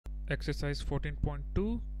Exercise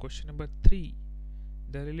 14.2, question number 3.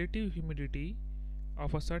 The relative humidity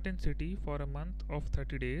of a certain city for a month of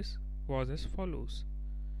 30 days was as follows.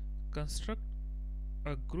 Construct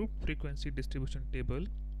a group frequency distribution table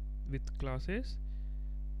with classes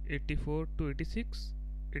 84 to 86,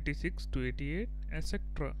 86 to 88,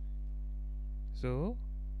 etc. So,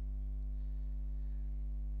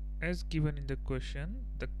 as given in the question,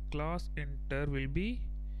 the class enter will be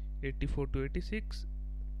 84 to 86,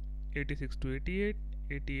 86 to 88,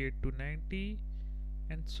 88 to 90,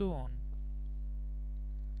 and so on.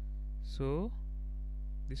 So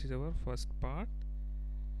this is our first part.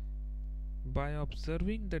 By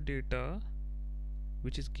observing the data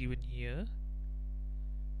which is given here,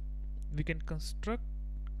 we can construct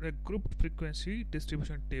a grouped frequency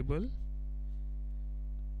distribution table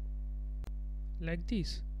like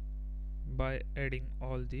this. By adding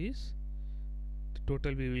all these, the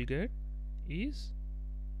total we will get is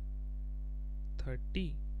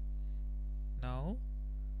 30. Now,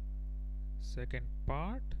 second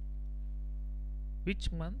part,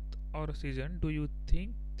 which month or season do you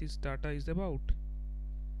think this data is about?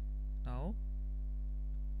 Now,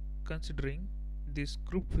 considering this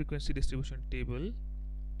group frequency distribution table,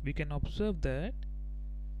 we can observe that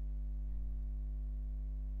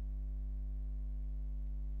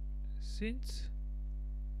since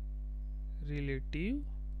relative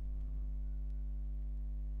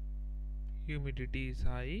humidity is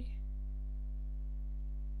high,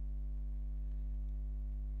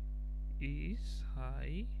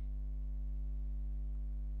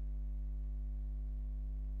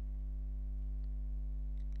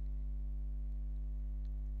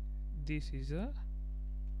 this is a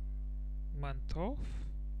month of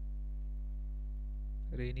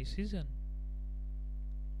rainy season.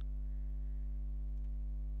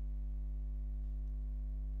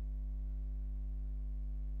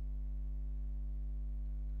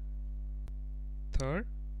 Third,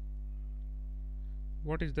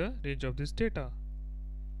 what is the range of this data?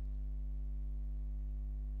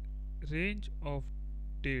 Range of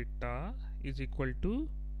data is equal to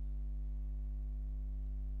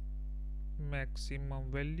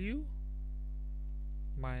maximum value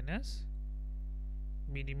minus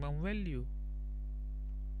minimum value.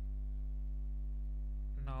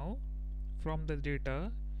 Now, from the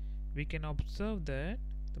data, we can observe that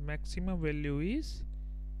the maximum value is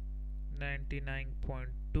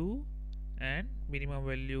 99.2 and minimum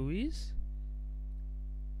value is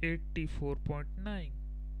 84.9.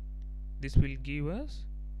 This will give us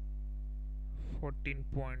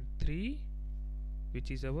 14.3,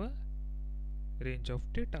 which is our range of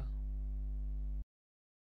data.